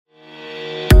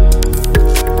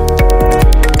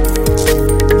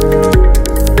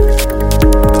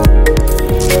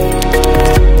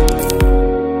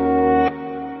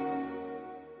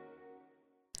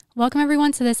Welcome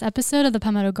everyone to this episode of the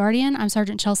Palmetto Guardian. I'm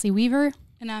Sergeant Chelsea Weaver.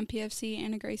 And I'm PFC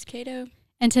Anna Grace Cato.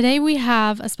 And today we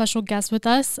have a special guest with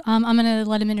us. I'm going to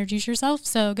let him introduce yourself,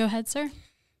 so go ahead, sir.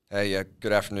 Hey,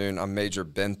 good afternoon. I'm Major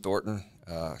Ben Thornton,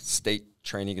 State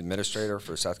Training Administrator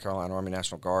for South Carolina Army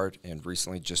National Guard, and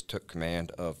recently just took command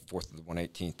of 4th of the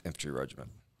 118th Infantry Regiment.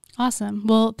 Awesome.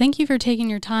 Well, thank you for taking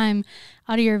your time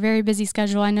out of your very busy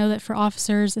schedule. I know that for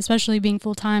officers, especially being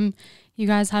full-time, you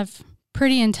guys have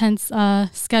pretty intense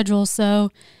schedules, so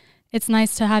it's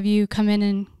nice to have you come in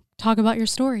and talk about your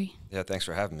story. Yeah, thanks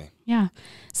for having me. Yeah.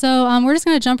 So we're just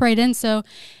going to jump right in. So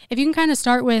if you can kind of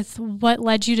start with what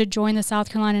led you to join the South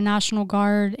Carolina National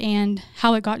Guard and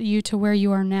how it got you to where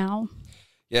you are now.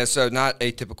 Yeah, so not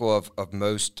atypical of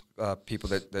most people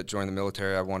that join the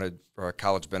military. I wanted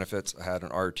college benefits. I had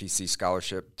an ROTC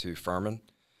scholarship to Furman,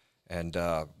 and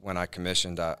when I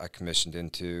commissioned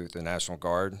into the National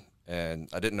Guard, and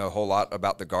I didn't know a whole lot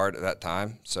about the Guard at that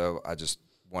time, so I just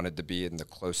wanted to be in the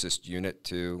closest unit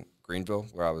to Greenville,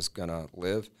 where I was going to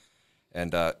live,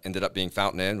 and ended up being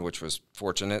Fountain Inn, which was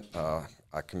fortunate.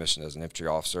 I commissioned as an infantry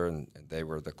officer, and they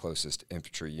were the closest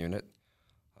infantry unit.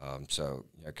 So,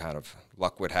 kind of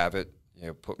luck would have it,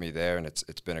 put me there, and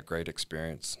it's been a great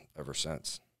experience ever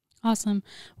since. Awesome.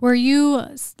 Were you,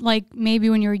 like, maybe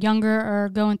when you were younger or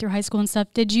going through high school and stuff,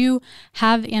 did you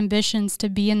have ambitions to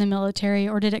be in the military,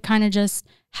 or did it kind of just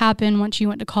happen once you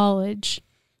went to college?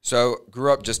 So,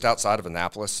 grew up just outside of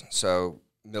Annapolis, so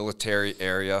military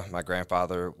area. My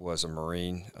grandfather was a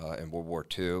Marine in World War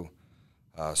II.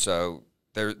 So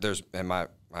there's and my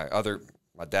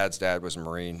dad's dad was a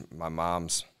Marine. My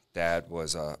mom's dad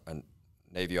was a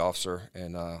Navy officer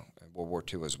in World War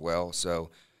II as well. So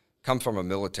come from a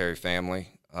military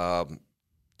family.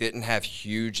 Didn't have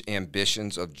huge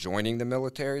ambitions of joining the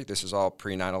military. This is all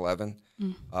pre 9/11,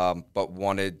 but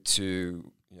wanted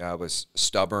to. I was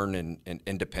stubborn and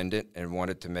independent, and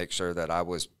wanted to make sure that I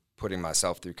was putting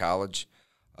myself through college.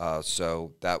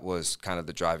 So that was kind of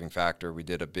the driving factor. We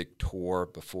did a big tour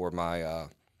before my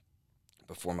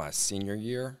junior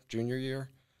year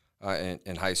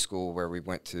in high school, where we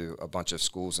went to a bunch of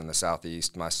schools in the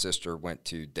Southeast. My sister went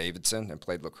to Davidson and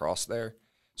played lacrosse there.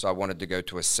 So I wanted to go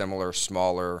to a similar,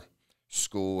 smaller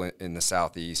school in the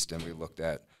Southeast, and we looked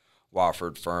at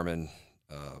Wofford, Furman,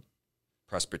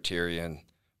 Presbyterian,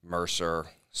 Mercer.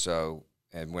 So,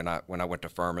 and when I went to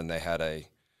Furman, they had a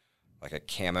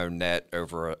camo net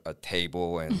over a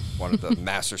table, and one of the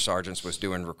master sergeants was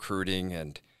doing recruiting,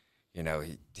 and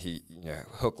he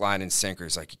hook, line, and sinker.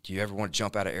 He's like, "Do you ever want to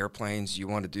jump out of airplanes? You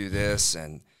want to do this?"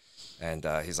 And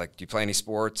he's like, "Do you play any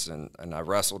sports?" And I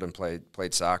wrestled and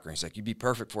played soccer. And he's like, "You'd be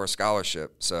perfect for a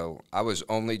scholarship." So I was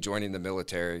only joining the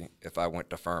military if I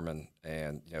went to Furman,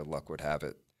 and luck would have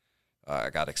it, I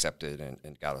got accepted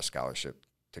and got a scholarship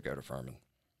to go to Furman.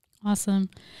 Awesome.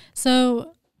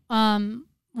 So,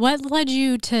 what led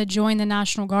you to join the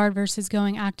National Guard versus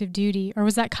going active duty? Or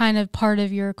was that kind of part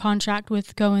of your contract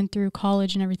with going through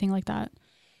college and everything like that?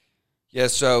 Yeah,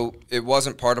 so it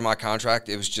wasn't part of my contract.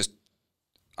 It was just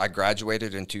I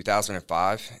graduated in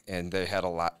 2005, and they had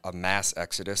a mass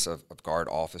exodus of Guard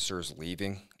officers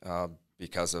leaving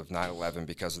because of 9/11,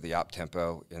 because of the op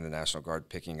tempo in the National Guard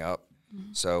picking up.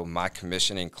 Mm-hmm. So my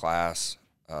commissioning class,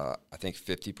 I think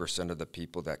 50% of the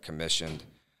people that commissioned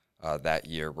that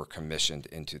year were commissioned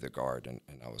into the Guard, and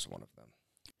I was one of them.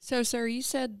 So, sir, you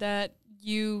said that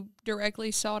you directly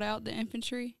sought out the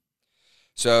infantry?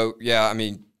 So, yeah, I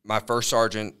mean, my first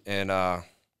sergeant in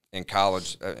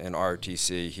college in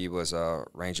ROTC, he was a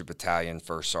Ranger Battalion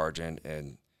first sergeant,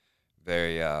 and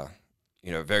very,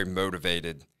 very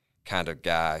motivated kind of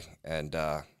guy, and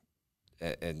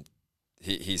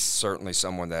he's certainly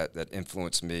someone that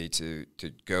influenced me to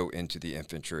go into the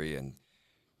infantry. And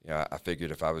I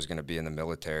figured if I was going to be in the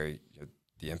military,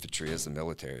 the infantry is the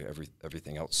military.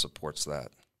 Everything else supports that.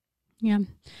 Yeah.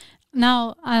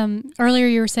 Now, earlier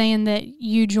you were saying that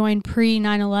you joined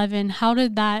pre-9/11. How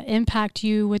did that impact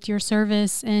you with your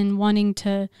service and wanting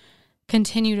to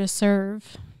continue to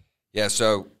serve? Yeah,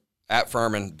 so at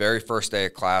Furman, very first day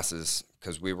of classes,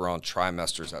 because we were on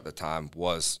trimesters at the time,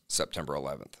 was September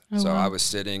 11th. Oh, so wow. I was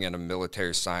sitting in a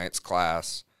military science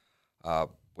class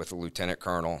with a lieutenant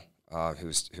colonel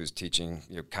who's teaching,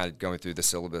 kind of going through the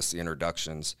syllabus, the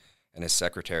introductions, and his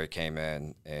secretary came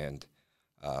in and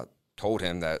told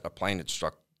him that a plane had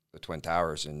struck the Twin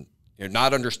Towers. And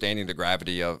not understanding the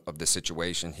gravity of the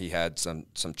situation, he had some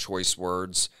choice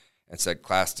words and said,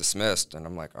 "Class dismissed." And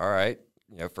I'm like, all right,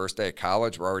 first day of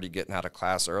college, we're already getting out of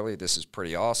class early. This is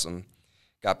pretty awesome.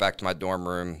 Got back to my dorm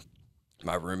room.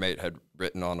 My roommate had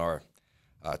written on our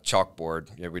chalkboard.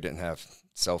 We didn't have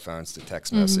cell phones to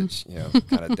text message,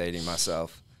 kind of dating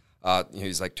myself.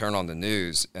 He's like, turn on the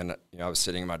news. And, I was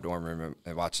sitting in my dorm room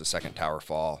and watched the second tower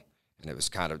fall. And it was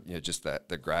kind of, just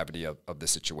the gravity of the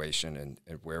situation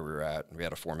and where we were at. And we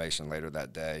had a formation later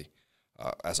that day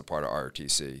as a part of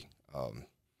ROTC,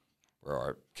 where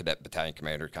our cadet battalion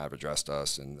commander kind of addressed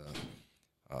us, and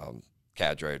the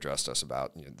cadre addressed us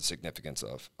about the significance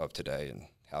of today and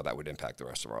how that would impact the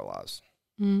rest of our lives.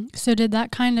 So did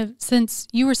that kind of, since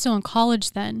you were still in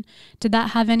college then, did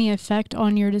that have any effect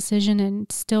on your decision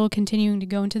and still continuing to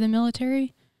go into the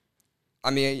military? I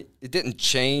mean, it didn't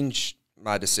change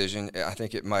my decision. I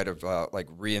think it might have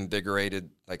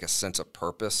reinvigorated like a sense of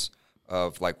purpose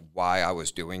of like why I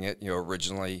was doing it.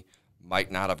 Originally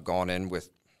might not have gone in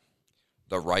with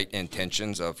the right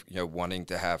intentions of wanting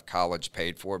to have college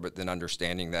paid for, but then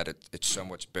understanding that it's so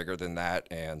much bigger than that,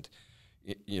 and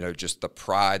just the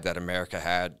pride that America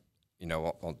had,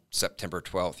 on September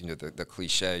 12th, the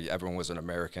cliche, everyone was an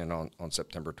American on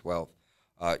September 12th.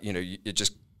 It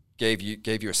just gave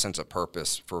you a sense of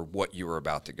purpose for what you were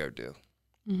about to go do.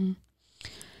 Mm-hmm.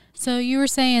 So you were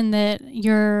saying that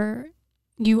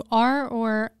you are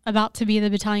or about to be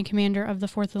the battalion commander of the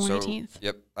 4th of the 118th?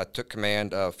 Yep. I took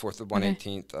command of 4th of the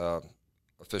 118th,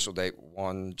 official date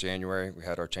 1 January. We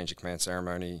had our change of command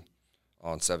ceremony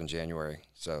on 7 January.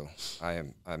 So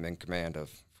I'm in command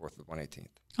of 4th of the 118th.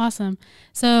 Awesome.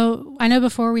 So I know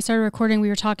before we started recording, we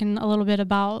were talking a little bit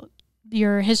about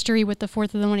your history with the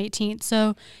 4th of the 118th.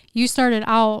 So you started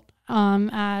out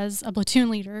as a platoon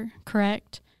leader,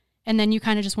 correct? And then you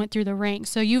kind of just went through the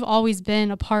ranks. So you've always been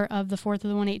a part of the 4th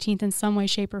of the 118th in some way,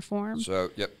 shape, or form.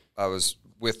 So, yep, I was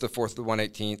with the 4th of the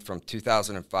 118th from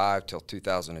 2005 till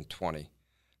 2020.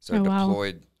 So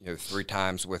deployed 3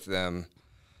 times with them,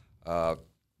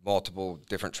 multiple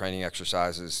different training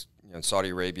exercises in Saudi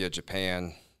Arabia,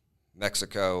 Japan,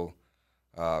 Mexico,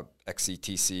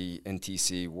 XCTC,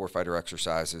 NTC, warfighter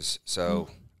exercises. So,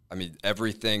 I mean,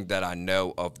 everything that I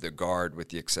know of the Guard, with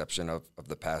the exception of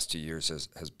the past 2 years,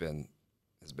 has been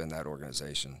that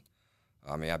organization.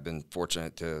 I mean, I've been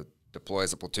fortunate to deploy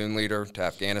as a platoon leader to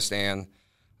Afghanistan,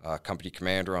 company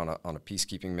commander on a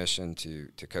peacekeeping mission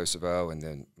to Kosovo, and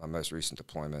then my most recent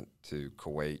deployment to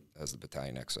Kuwait as the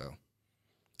battalion XO.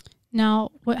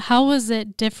 Now, how was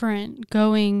it different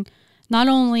going, not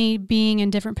only being in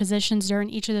different positions during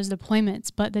each of those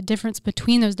deployments, but the difference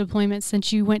between those deployments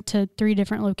since you went to 3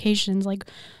 different locations? Like,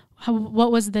 what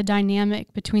was the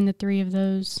dynamic between the 3 of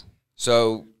those?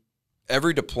 So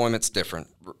every deployment's different,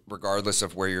 regardless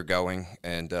of where you're going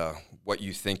and what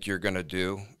you think you're going to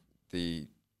do. You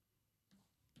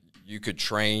could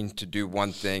train to do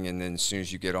one thing, and then as soon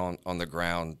as you get on the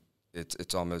ground,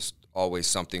 it's almost always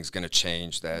something's going to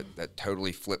change that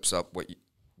totally flips up what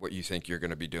you think you're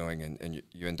going to be doing, and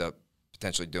you end up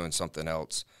potentially doing something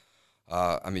else.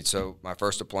 So my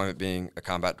first deployment being a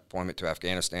combat deployment to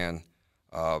Afghanistan,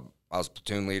 I was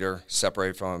platoon leader,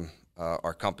 separated from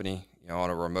our company, on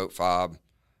a remote FOB,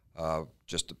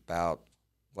 just about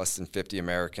less than 50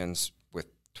 Americans, with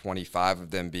 25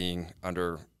 of them being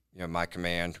under my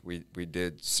command. We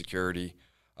did security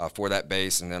for that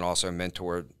base, and then also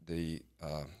mentored the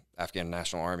Afghan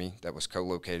National Army that was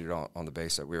co-located on the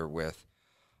base that we were with.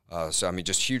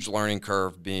 Just huge learning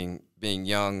curve, being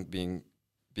young, being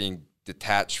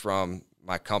detached from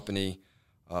my company.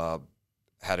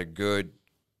 Had a good,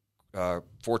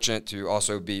 fortunate to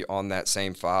also be on that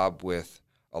same FOB with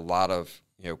a lot of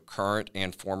current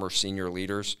and former senior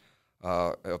leaders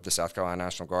of the South Carolina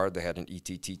National Guard. They had an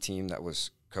ETT team that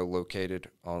was co-located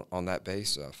on that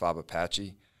base, FOB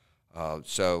Apache.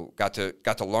 So got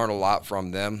to learn a lot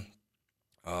from them.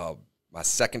 My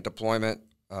second deployment,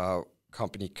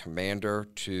 company commander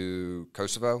to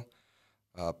Kosovo,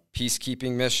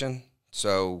 peacekeeping mission.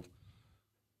 So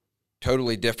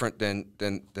totally different than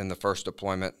the first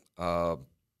deployment.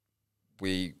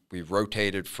 We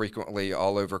rotated frequently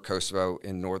all over Kosovo,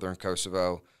 in northern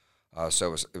Kosovo.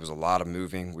 So it was a lot of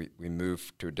moving. We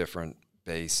moved to a different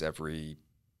base every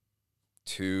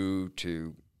 2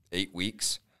 to 8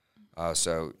 weeks.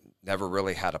 So never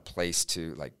really had a place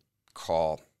to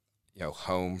call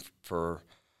home for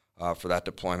that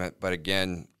deployment. But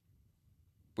again,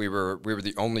 we were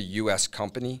the only U.S.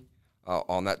 company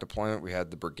on that deployment. We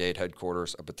had the brigade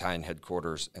headquarters, a battalion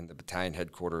headquarters, and the battalion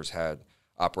headquarters had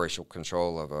operational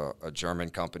control of a German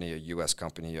company, a U.S.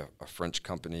 company, a French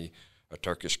company, a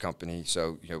Turkish company.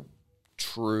 So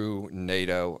true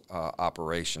NATO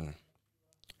operation.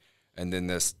 And then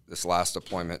this last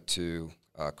deployment to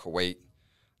Kuwait,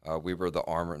 we were the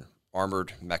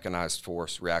armored mechanized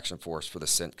force, reaction force for the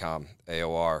CENTCOM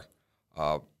AOR.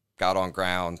 Got on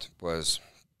ground, was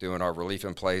doing our relief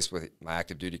in place with my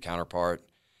active duty counterpart,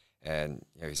 and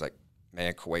he's like,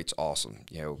 man, Kuwait's awesome.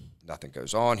 Nothing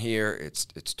goes on here. It's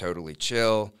totally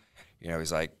chill.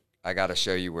 He's like, I got to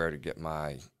show you where to get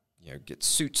get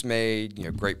suits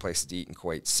made, great place to eat in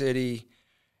Kuwait City.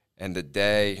 And the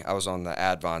day I was on the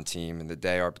Advon team, and the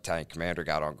day our battalion commander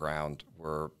got on ground,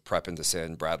 we're prepping to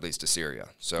send Bradleys to Syria.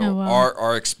 So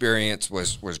our experience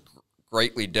was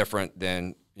greatly different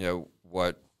than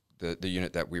what the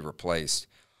unit that we replaced.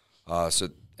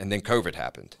 And then COVID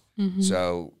happened. Mm-hmm.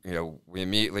 So we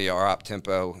immediately, our op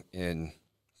tempo in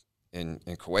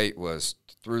Kuwait was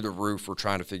through the roof. We're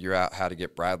trying to figure out how to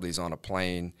get Bradleys on a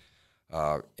plane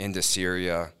into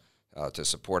Syria to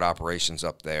support operations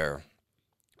up there.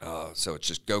 So it's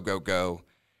just go,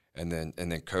 and then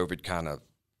COVID kind of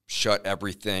shut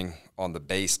everything on the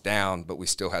base down, but we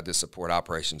still had to support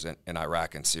operations in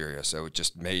Iraq and Syria. So it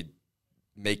just made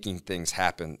making things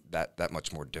happen that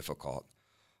much more difficult.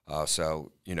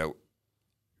 So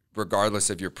regardless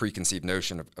of your preconceived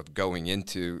notion of going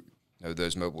into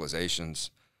those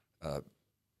mobilizations,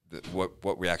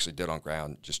 what we actually did on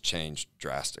ground just changed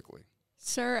drastically.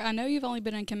 Sir, I know you've only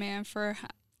been in command for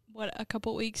a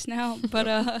couple weeks now,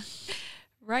 but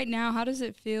right now, how does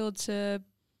it feel to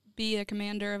be a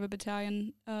commander of a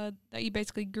battalion that you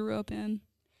basically grew up in?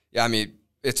 Yeah, I mean,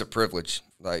 it's a privilege.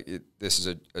 This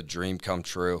is a dream come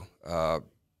true.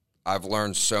 I've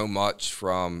learned so much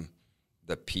from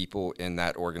the people in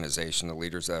that organization, the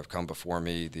leaders that have come before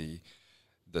me,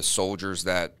 the soldiers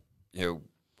that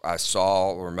I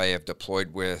saw or may have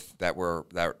deployed with that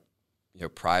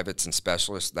privates and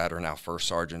specialists that are now first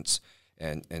sergeants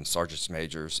and sergeants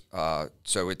majors.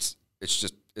 So it's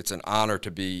an honor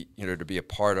to be a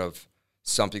part of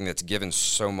something that's given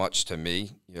so much to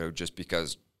me, just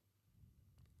because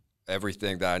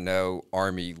everything that I know,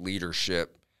 Army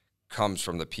leadership, comes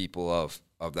from the people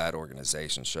of that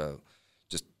organization. So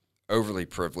just overly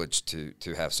privileged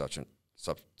to have such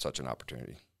an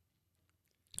opportunity.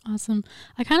 Awesome.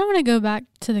 I kind of want to go back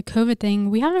to the COVID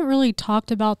thing. We haven't really talked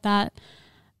about that.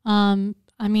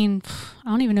 I mean, I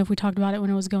don't even know if we talked about it when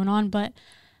it was going on, but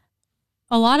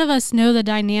a lot of us know the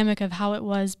dynamic of how it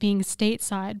was being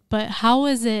stateside, but how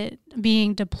was it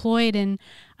being deployed? And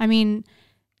I mean,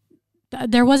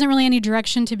 there wasn't really any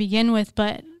direction to begin with,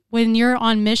 but when you're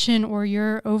on mission or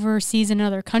you're overseas in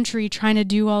another country trying to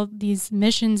do all these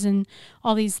missions and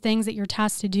all these things that you're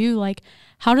tasked to do, like,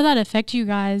 how did that affect you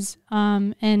guys?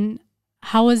 And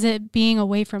how was it being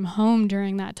away from home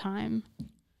during that time?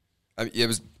 I mean,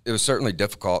 it was certainly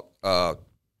difficult.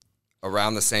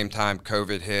 Around the same time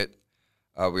COVID hit,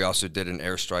 we also did an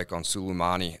airstrike on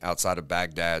Suleimani outside of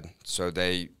Baghdad. So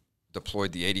they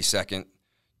deployed the 82nd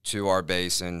to our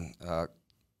base in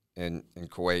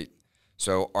Kuwait.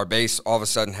 So our base all of a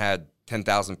sudden had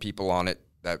 10,000 people on it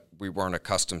that we weren't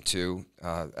accustomed to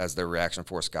as their reaction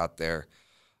force got there.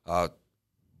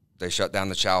 They shut down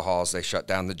the chow halls, they shut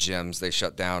down the gyms, they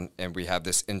shut down, and we have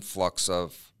this influx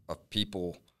of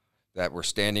people that were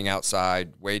standing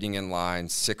outside, waiting in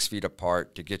lines 6 feet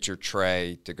apart to get your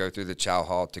tray, to go through the chow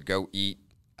hall, to go eat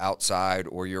outside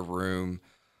or your room.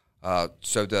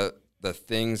 So the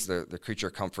things, the creature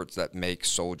comforts that make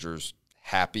soldiers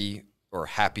happy or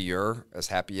happier, as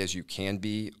happy as you can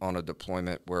be on a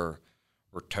deployment were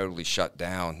totally shut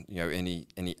down.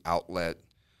 Any outlet.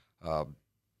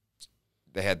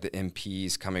 They had the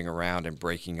MPs coming around and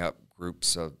breaking up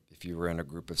groups of, if you were in a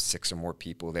group of 6 or more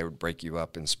people, they would break you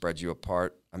up and spread you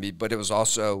apart. I mean, but it was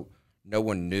also, no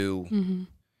one knew. Mm-hmm.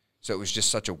 So it was just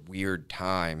such a weird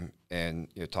time. And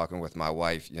talking with my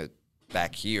wife,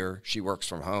 back here, she works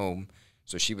from home,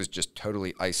 so she was just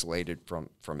totally isolated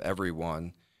from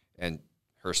everyone. And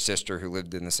her sister, who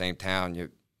lived in the same town,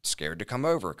 scared to come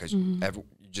over because you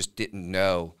just didn't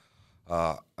know.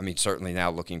 I mean, certainly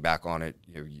now looking back on it,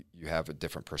 you have a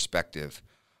different perspective.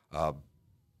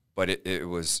 But it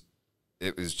was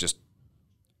just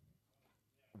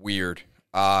weird,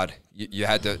 odd. You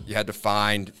had to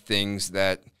find things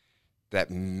that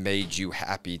made you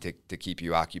happy to keep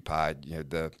you occupied.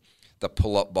 The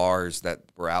pull-up bars that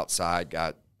were outside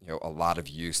got a lot of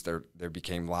use. There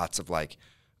became lots of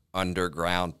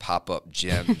underground pop-up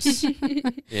gyms.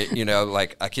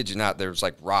 I kid you not, there's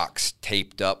rocks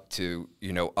taped up to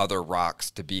other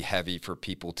rocks to be heavy for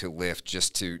people to lift,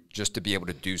 just to be able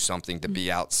to do something, to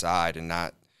be outside and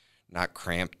not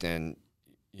cramped in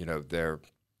their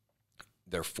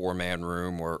 4-man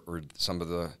room or some of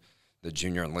the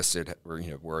junior enlisted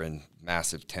were in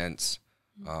massive tents.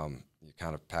 You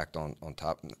kind of packed on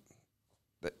top.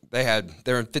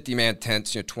 They're in 50-man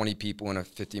tents, 20 people in a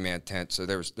 50-man tent, so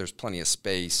there's plenty of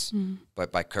space.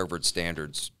 But by covert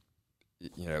standards,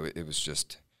 it was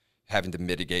just having to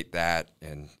mitigate that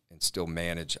and still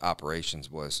manage operations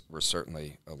was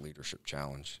certainly a leadership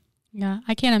challenge. Yeah,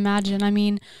 I can't imagine. I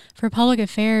mean, for public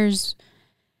affairs,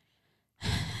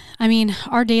 I mean,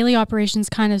 our daily operations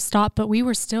kind of stopped, but we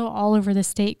were still all over the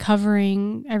state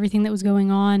covering everything that was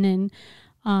going on, and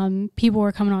people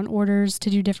were coming on orders to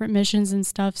do different missions and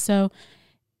stuff. So,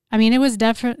 I mean, it was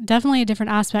definitely a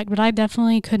different aspect, but I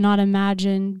definitely could not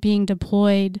imagine being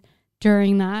deployed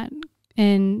during that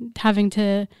and having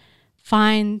to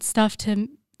find stuff to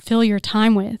fill your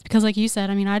time with. Because like you said,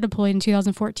 I mean, I deployed in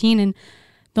 2014, and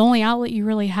the only outlet you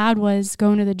really had was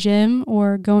going to the gym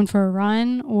or going for a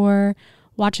run or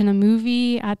watching a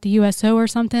movie at the USO or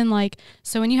something. Like,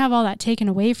 so when you have all that taken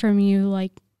away from you,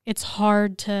 like, it's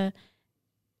hard to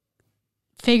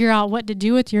figure out what to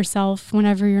do with yourself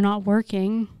whenever you're not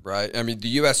working. Right. I mean, the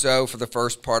USO for the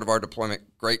first part of our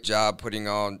deployment, great job putting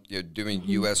on, doing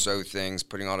USO things,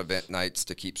 putting on event nights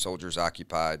to keep soldiers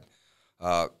occupied.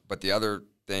 But the other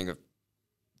thing, of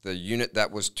the unit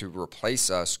that was to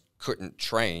replace us couldn't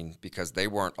train because they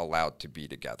weren't allowed to be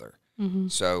together. Mm-hmm.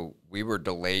 So we were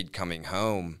delayed coming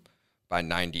home by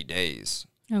 90 days.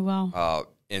 Oh, wow.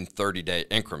 In 30-day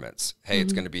increments. Hey,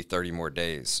 it's going to be 30 more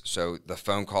days. So the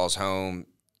phone calls home,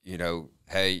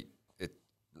 hey,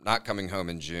 not coming home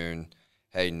in June.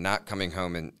 Hey, not coming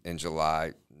home in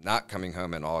July. Not coming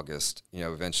home in August.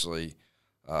 Eventually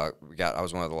I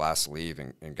was one of the last to leave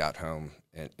and got home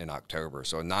in October.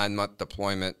 So a 9-month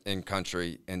deployment in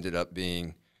country ended up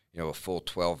being, a full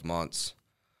 12 months.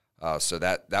 So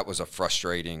that was a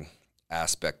frustrating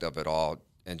aspect of it all,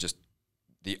 and just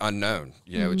the unknown,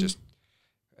 just,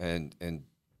 and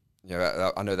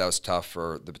I know that was tough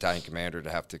for the battalion commander to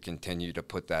have to continue to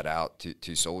put that out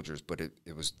to soldiers, but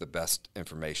it was the best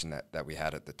information that we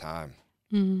had at the time.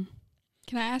 Mm-hmm.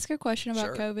 Can I ask a question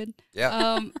about Sure. COVID?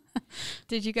 Yeah.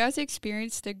 Did you guys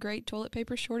experience the great toilet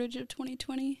paper shortage of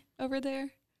 2020 over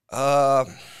there? I'm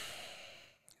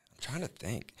trying to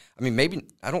think. I mean, maybe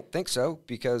I don't think so,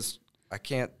 because I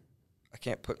can't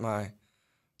put my.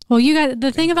 Well, you guys,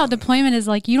 the thing about deployment is,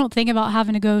 like, you don't think about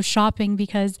having to go shopping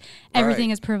because everything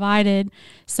Right. is provided.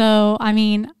 So, I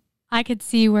mean, I could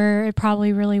see where it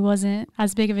probably really wasn't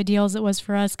as big of a deal as it was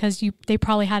for us, because they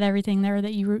probably had everything there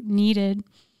that you needed.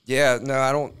 Yeah, no,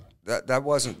 I don't. That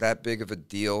wasn't that big of a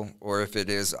deal, or if it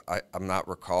is, I'm not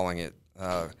recalling it.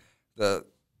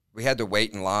 We had to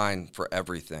wait in line for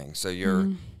everything. So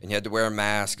and you had to wear a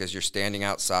mask as you're standing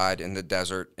outside in the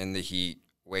desert in the heat,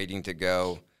 waiting to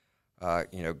go,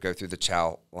 go through the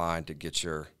chow line to get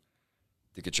your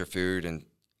food. And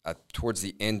towards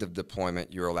the end of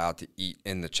deployment, you're allowed to eat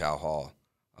in the chow hall.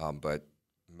 But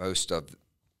most of,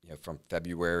 from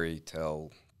February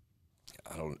till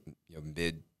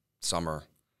mid-summer,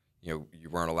 you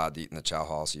weren't allowed to eat in the chow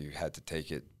hall, so you had to take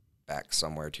it back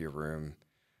somewhere to your room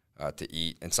to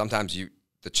eat. And sometimes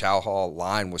the chow hall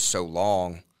line was so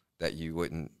long that you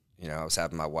wouldn't, I was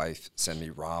having my wife send me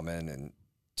ramen and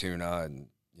tuna and,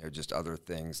 just other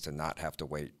things to not have to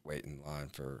wait in line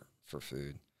for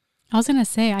food. I was going to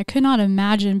say, I could not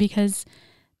imagine, because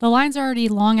the line's already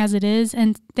long as it is,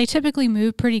 and they typically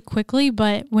move pretty quickly,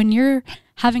 but when you're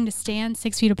having to stand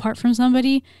 6 feet apart from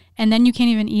somebody and then you can't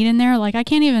even eat in there, like, I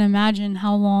can't even imagine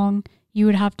how long you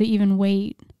would have to even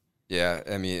wait. Yeah,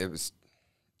 I mean, it was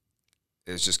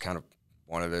just kind of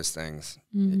one of those things,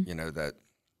 that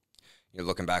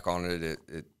looking back on it,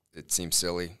 it seems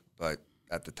silly, but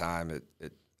at the time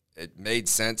it made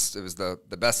sense. It was the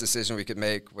best decision we could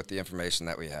make with the information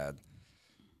that we had.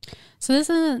 So this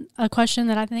isn't a question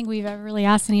that I think we've ever really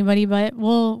asked anybody, but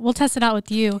we'll test it out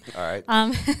with you. All right.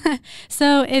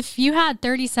 So if you had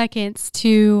 30 seconds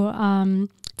to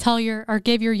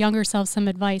give your younger self some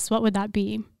advice, what would that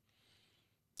be?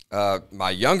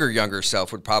 My younger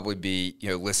self would probably be,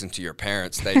 listen to your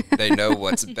parents. They know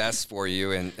what's best for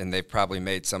you, and they've probably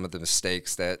made some of the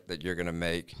mistakes that you're going to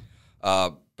make.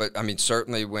 But I mean,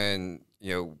 certainly when,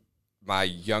 my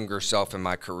younger self in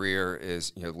my career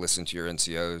is, listen to your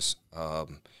NCOs,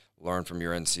 learn from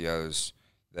your NCOs.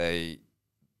 They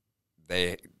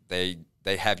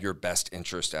have your best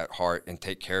interest at heart and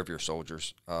take care of your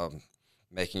soldiers,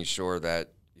 making sure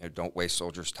that, don't waste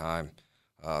soldiers' time.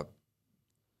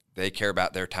 They care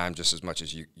about their time just as much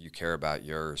as you care about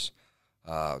yours.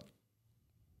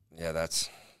 That's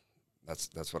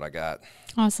what I got.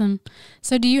 Awesome.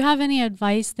 So do you have any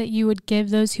advice that you would give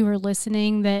those who are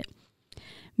listening that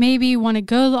maybe want to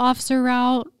go the officer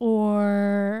route,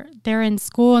 or they're in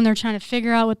school and they're trying to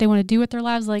figure out what they want to do with their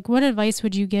lives? Like, what advice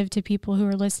would you give to people who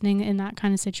are listening in that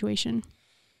kind of situation?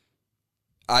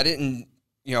 The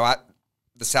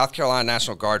South Carolina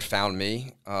National Guard found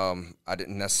me. I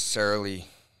didn't necessarily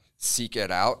seek it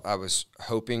out. I was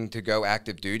hoping to go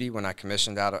active duty when I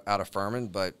commissioned out of Furman,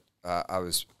 but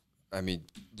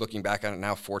looking back on it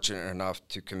now, fortunate enough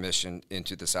to commission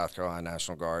into the South Carolina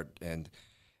National Guard, and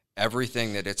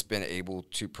everything that it's been able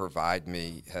to provide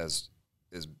me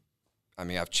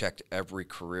I've checked every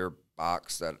career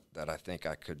box that I think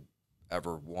I could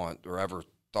ever want or ever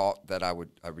thought that I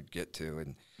would get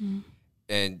to,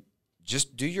 and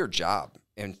just do your job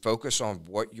and focus on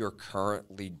what you're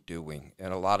currently doing.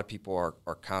 And a lot of people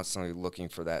are constantly looking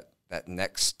for that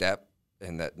next step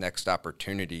and that next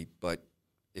opportunity. But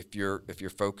if you're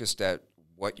focused at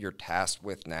what you're tasked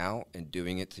with now and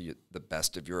doing it to the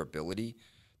best of your ability,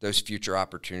 those future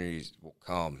opportunities will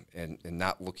come, and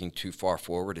not looking too far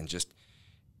forward and just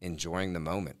enjoying the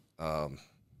moment.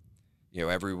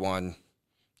 Everyone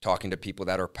talking to people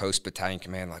that are post battalion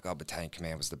command, like, oh, battalion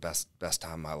command was the best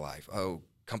time of my life. Oh,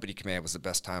 company command was the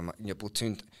best time.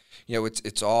 Platoon,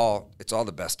 it's all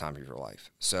the best time of your life.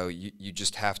 So you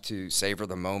just have to savor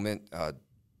the moment,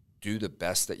 do the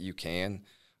best that you can,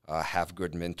 have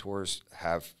good mentors,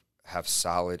 have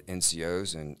solid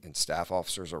NCOs and staff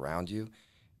officers around you,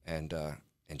 and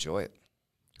enjoy it.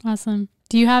 Awesome.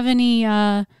 Do you have any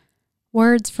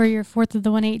words for your 4th of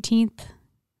the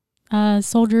 118th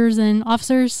soldiers and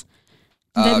officers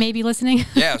that may be listening?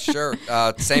 Yeah, sure.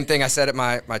 Same thing I said at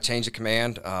my change of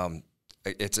command.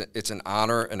 It's an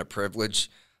honor and a privilege.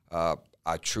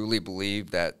 I truly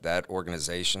believe that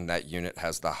organization, that unit,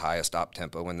 has the highest op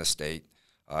tempo in the state.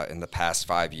 In the past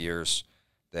 5 years,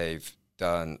 they've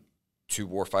done 2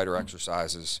 warfighter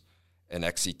exercises, an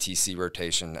XCTC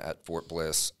rotation at Fort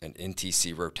Bliss, an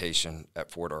NTC rotation at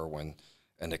Fort Irwin,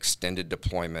 an extended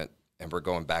deployment, and we're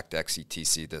going back to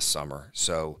XCTC this summer.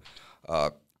 So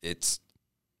it's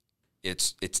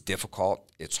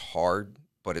difficult, it's hard,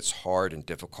 but it's hard and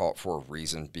difficult for a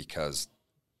reason, because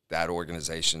that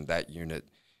organization, that unit,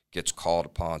 gets called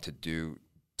upon to do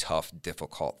tough,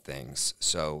 difficult things.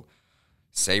 So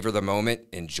savor the moment,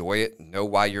 enjoy it, know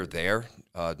why you're there,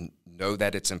 know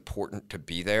that it's important to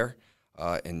be there,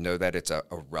 and know that it's a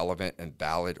relevant and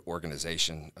valid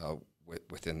organization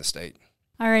within the state.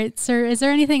 All right, sir, is there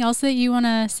anything else that you want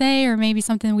to say, or maybe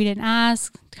something we didn't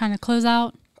ask to kind of close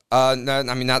out? No,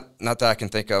 not that I can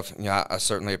think of. I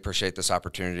certainly appreciate this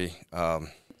opportunity.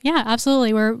 Yeah,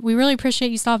 absolutely. We really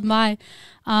appreciate you stopping by,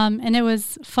 and it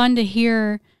was fun to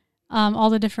hear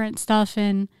all the different stuff.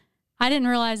 And I didn't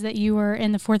realize that you were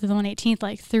in the 4th of the 118th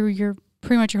like through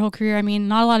pretty much your whole career. I mean,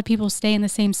 not a lot of people stay in the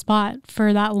same spot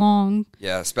for that long.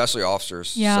 Yeah, especially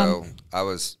officers. Yeah. So I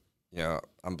was,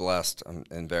 I'm blessed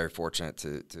and very fortunate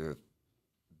to have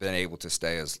been able to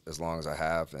stay as long as I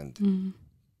have, and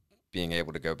being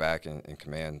able to go back and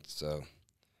command. So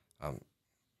I'm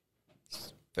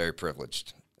very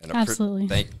privileged. And absolutely.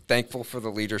 Thankful for the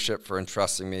leadership for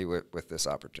entrusting me with this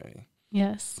opportunity.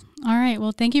 Yes. All right.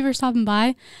 Well, thank you for stopping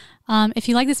by. If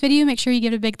you like this video, make sure you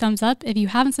give it a big thumbs up. If you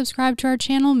haven't subscribed to our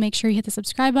channel, make sure you hit the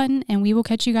subscribe button, and we will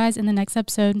catch you guys in the next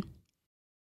episode.